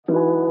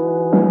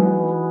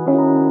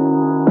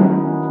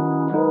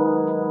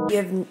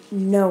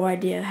no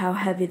idea how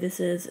heavy this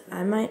is.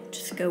 I might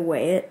just go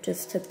weigh it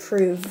just to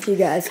prove to you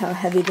guys how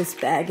heavy this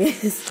bag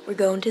is. We're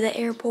going to the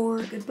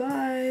airport.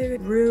 Goodbye,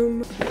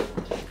 room.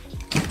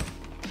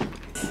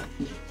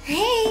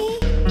 Hey.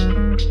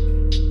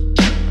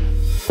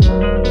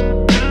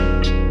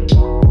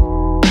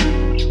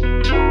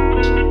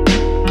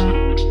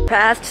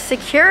 Past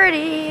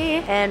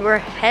security and we're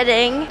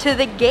heading to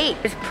the gate.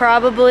 There's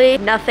probably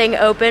nothing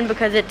open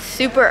because it's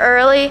super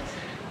early,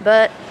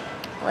 but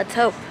let's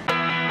hope.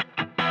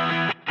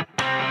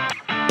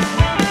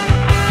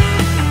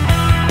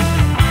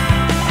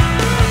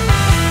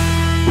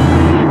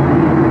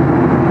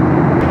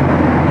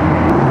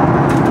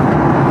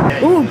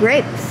 Ooh,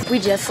 grapes. We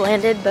just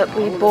landed, but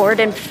we board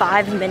in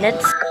 5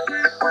 minutes.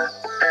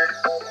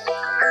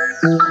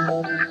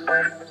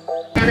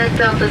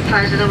 This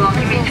pleasure to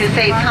welcome you to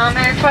St.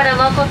 Thomas. For the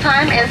local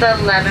time is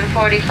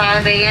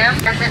 11:45 a.m.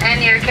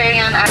 And your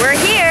carry-on. We're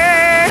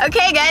here.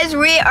 Okay, guys,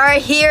 we are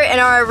here in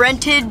our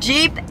rented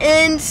Jeep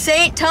in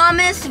St.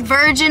 Thomas,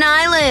 Virgin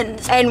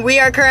Islands. And we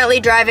are currently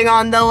driving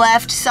on the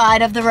left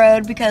side of the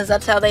road because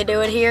that's how they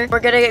do it here. We're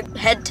gonna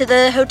head to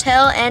the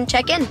hotel and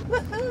check in.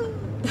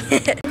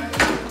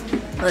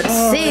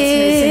 Let's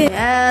see.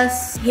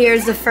 Yes.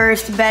 Here's the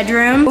first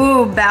bedroom.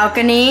 Ooh,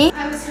 balcony.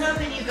 I was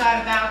hoping you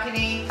got a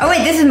balcony. Oh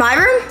wait, this is my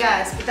room?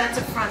 Yes, but that's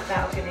a front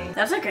balcony.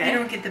 That's okay. You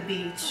don't get the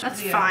beach.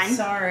 That's Yeah, fine.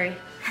 Sorry.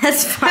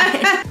 That's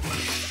fine.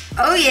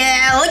 Oh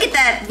yeah, look at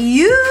that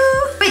view.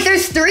 Wait,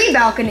 there's 3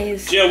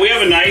 balconies. Yeah, we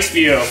have a nice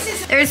view.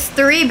 There's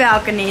 3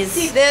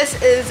 balconies.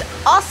 This is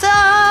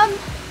awesome.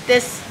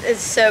 This is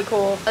so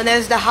cool. And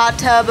there's the hot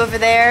tub over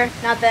there.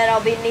 Not that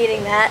I'll be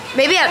needing that.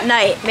 Maybe at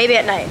night,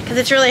 because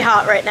it's really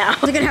hot right now.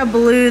 Look at how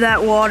blue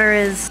that water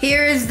is.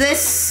 Here is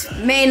this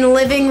main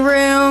living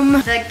room,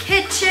 the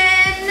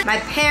kitchen, my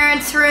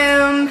parents'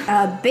 room,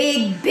 a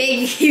big,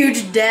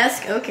 huge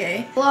desk.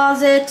 Okay.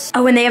 Closet.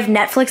 Oh, and they have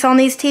Netflix on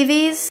these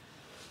TVs.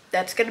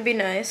 That's gonna be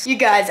nice. You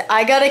guys,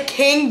 I got a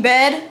king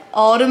bed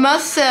all to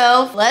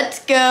myself.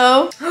 Let's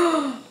go.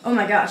 Oh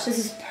my gosh, this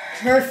is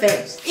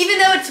perfect. Even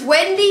though it's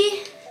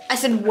windy, I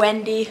said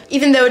Wendy.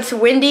 Even though it's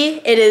windy,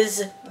 it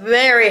is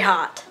very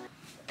hot.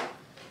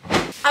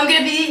 I'm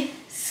gonna be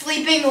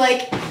sleeping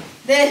like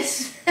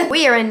this.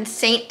 We are in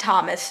St.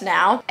 Thomas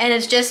now, and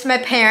it's just my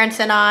parents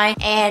and I,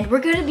 and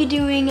we're gonna be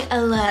doing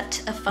a lot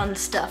of fun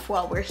stuff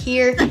while we're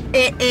here.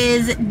 It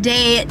is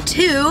day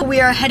 2. We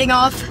are heading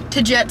off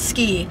to jet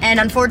ski, and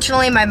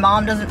unfortunately my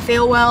mom doesn't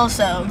feel well,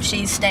 so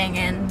she's staying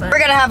in, but we're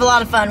gonna have a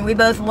lot of fun. We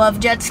both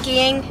love jet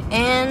skiing,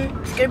 and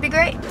it's gonna be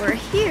great. We're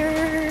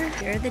here.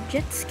 Here are the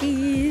jet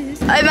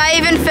skis. Am I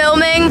even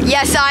filming?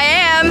 Yes, I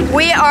am.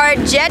 We are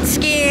jet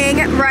skiing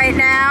right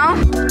now.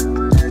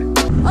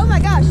 Oh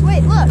my gosh,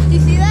 wait, look, do you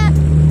see that?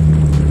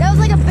 That was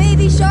like a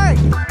baby shark.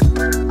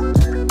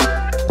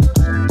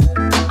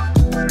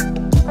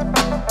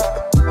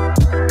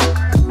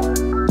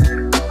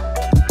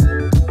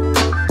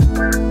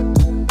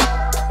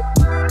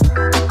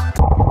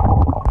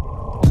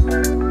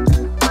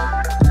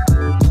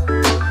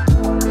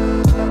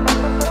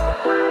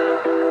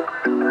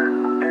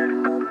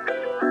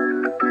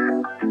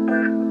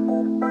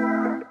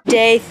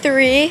 Day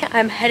 3,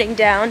 I'm heading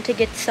down to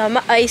get some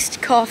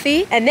iced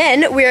coffee, and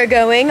then we are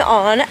going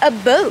on a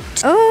boat.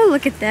 Oh,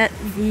 look at that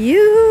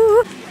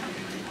view.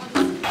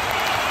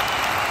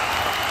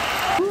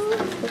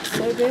 Looks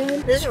so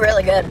good. This is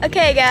really good.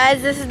 Okay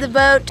guys, this is the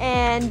boat,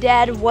 and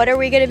Dad, what are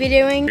we gonna be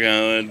doing?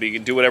 We're gonna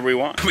do whatever we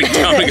want. We're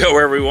gonna go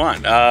wherever we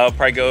want.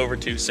 Probably go over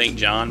to St.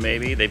 John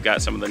maybe. They've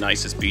got some of the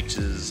nicest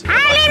beaches.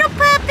 Hi, little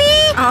puppy.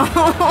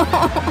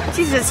 Oh,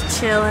 she's just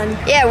chilling.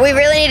 Yeah, we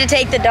really need to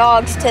take the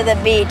dogs to the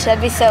beach.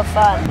 That'd be so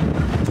fun.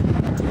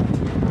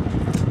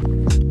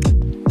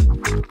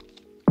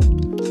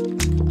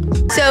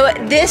 So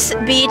this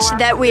beach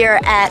that we are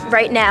at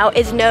right now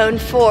is known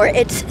for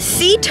its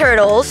sea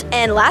turtles,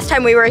 and last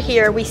time we were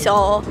here we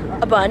saw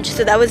a bunch,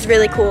 so that was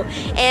really cool.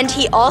 And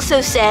he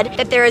also said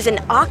that there is an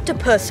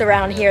octopus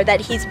around here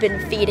that he's been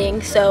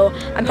feeding, so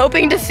I'm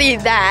hoping to see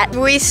that.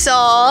 We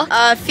saw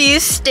a few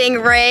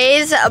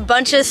stingrays, a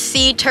bunch of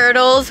sea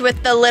turtles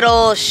with the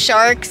little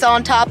sharks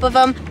on top of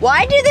them.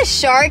 Why do the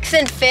sharks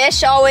and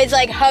fish always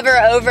like hover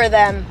over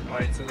them?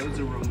 Right, so those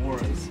are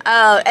remoras.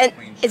 Oh, and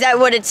is that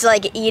what it's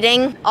like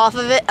eating off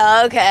of it?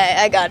 Oh, okay,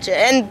 I gotcha.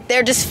 And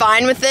they're just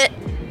fine with it?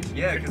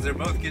 Yeah, because they're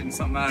both getting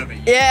something out of it.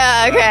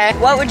 Yeah, okay.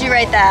 What would you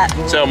rate that?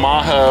 So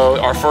Maho,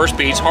 our first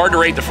beach, hard to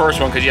rate the first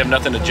one because you have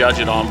nothing to judge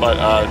it on, but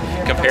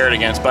compare it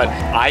against. But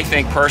I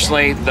think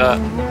personally the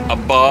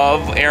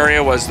above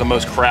area was the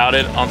most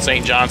crowded on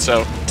St. John,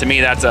 so to me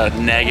that's a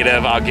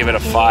negative. I'll give it a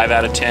 5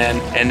 out of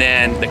 10. And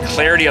then the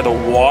clarity of the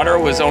water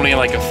was only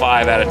like a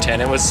 5 out of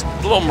 10. It was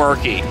a little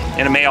murky,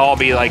 and it may all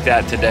be like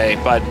that today.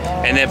 But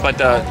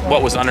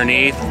what was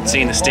underneath,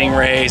 seeing the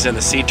stingrays and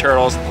the sea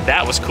turtles,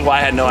 that was cool.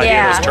 I had no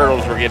idea those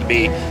turtles were going to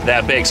be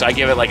that big, so I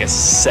give it like a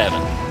 7.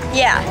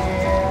 Yeah,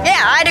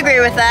 I'd agree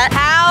with that.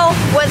 How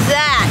was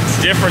that?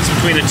 Difference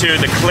between the two,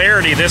 the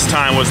clarity this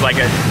time was like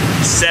a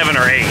 7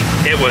 or 8.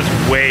 It was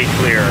way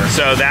clearer.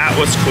 So that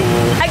was cool.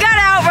 I got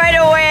out right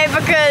away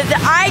because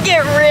I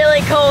get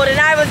really cold and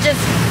I was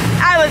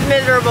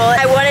miserable.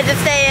 I wanted to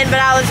stay in, but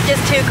I was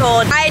just too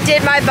cold. I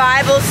did my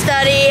Bible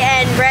study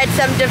and read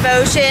some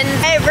devotion.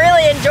 I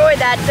really enjoyed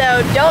that,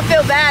 so don't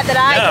feel bad that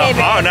I came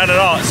in. Oh, not at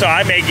all. So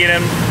I may get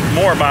in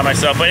more by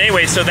myself. But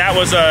anyway, so that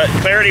was,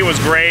 clarity was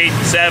great,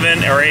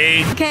 7 or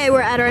 8. Okay,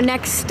 we're at our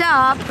next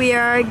stop. We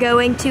are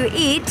going to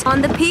eat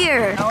on the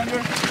pier. Oh,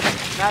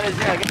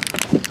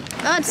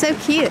 it's so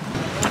cute.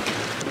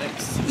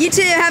 You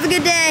too, have a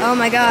good day. Oh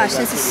my gosh,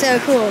 this is so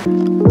cool.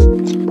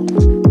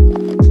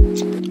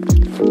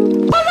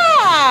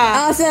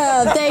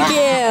 Awesome, thank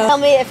you. Tell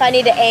me if I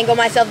need to angle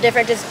myself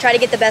different, just try to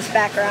get the best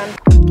background.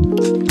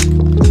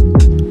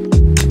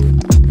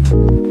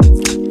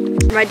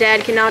 My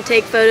dad cannot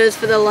take photos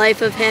for the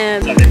life of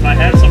him. So if I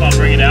have some, I'll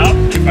bring it out.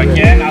 If I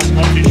can, I'll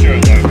help you show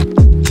though.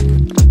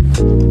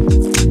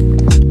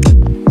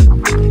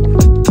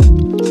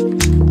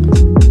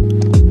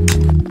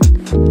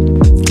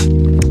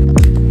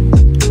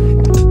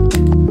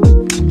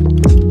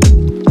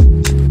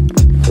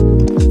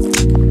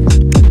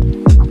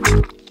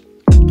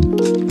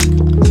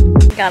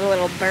 Got a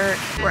little burnt.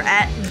 We're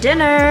at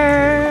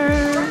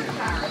dinner.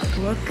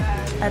 Look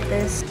at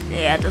this.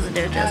 Yeah, it doesn't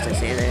do it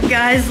justice either.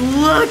 Guys,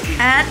 look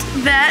at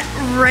that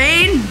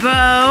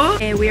rainbow.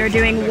 Okay, we are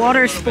doing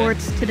water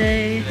sports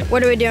today.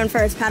 What are we doing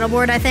first?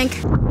 Paddleboard, I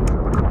think.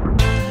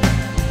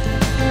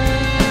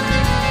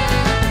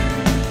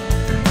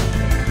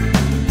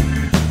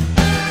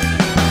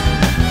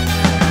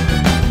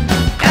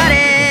 Got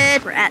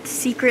it. We're at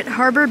Secret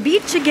Harbor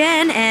Beach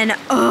again, and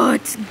oh,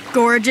 it's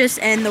gorgeous,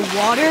 and the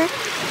water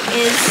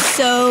is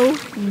so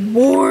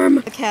warm.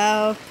 Look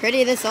how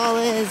pretty this all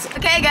is.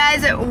 Okay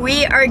guys,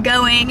 we are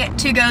going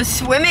to go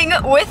swimming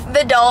with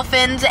the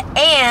dolphins,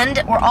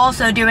 and we're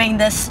also doing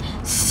this,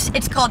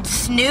 it's called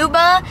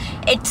scuba.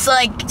 It's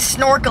like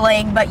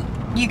snorkeling, but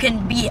you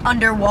can be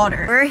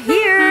underwater. We're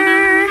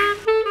here.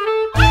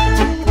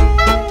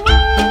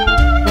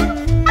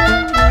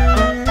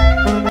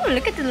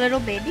 Look at the little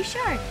baby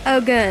shark.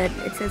 Oh good,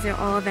 it says they'll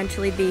all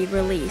eventually be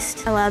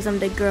released. Allows them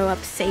to grow up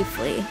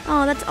safely.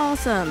 Oh, that's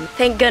awesome.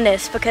 Thank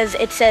goodness, because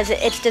it says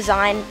it's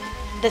designed,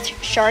 the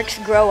sharks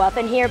grow up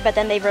in here, but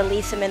then they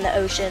release them in the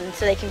ocean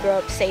so they can grow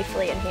up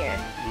safely in here.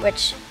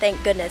 Which,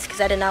 thank goodness,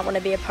 because I did not want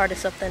to be a part of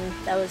something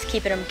that was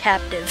keeping them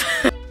captive.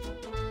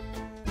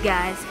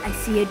 Guys, I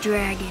see a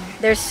dragon.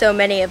 There's so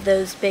many of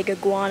those big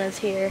iguanas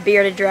here.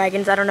 Bearded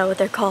dragons, I don't know what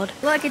they're called.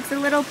 Look, it's a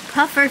little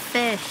puffer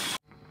fish.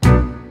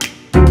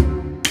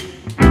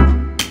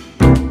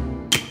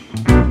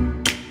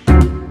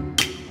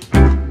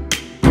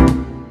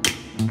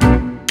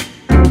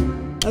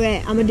 Okay,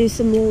 I'm gonna do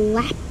some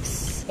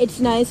laps. It's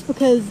nice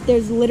because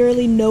there's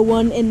literally no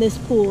one in this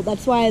pool.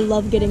 That's why I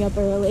love getting up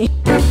early.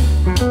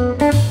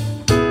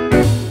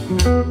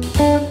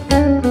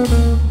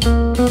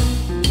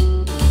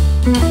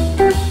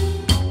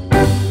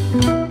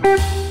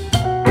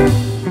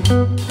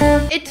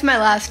 It's my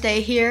last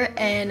day here,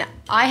 and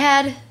I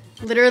had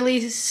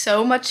literally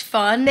so much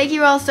fun. Thank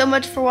you all so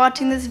much for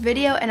watching this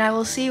video, and I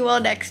will see you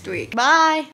all next week. Bye!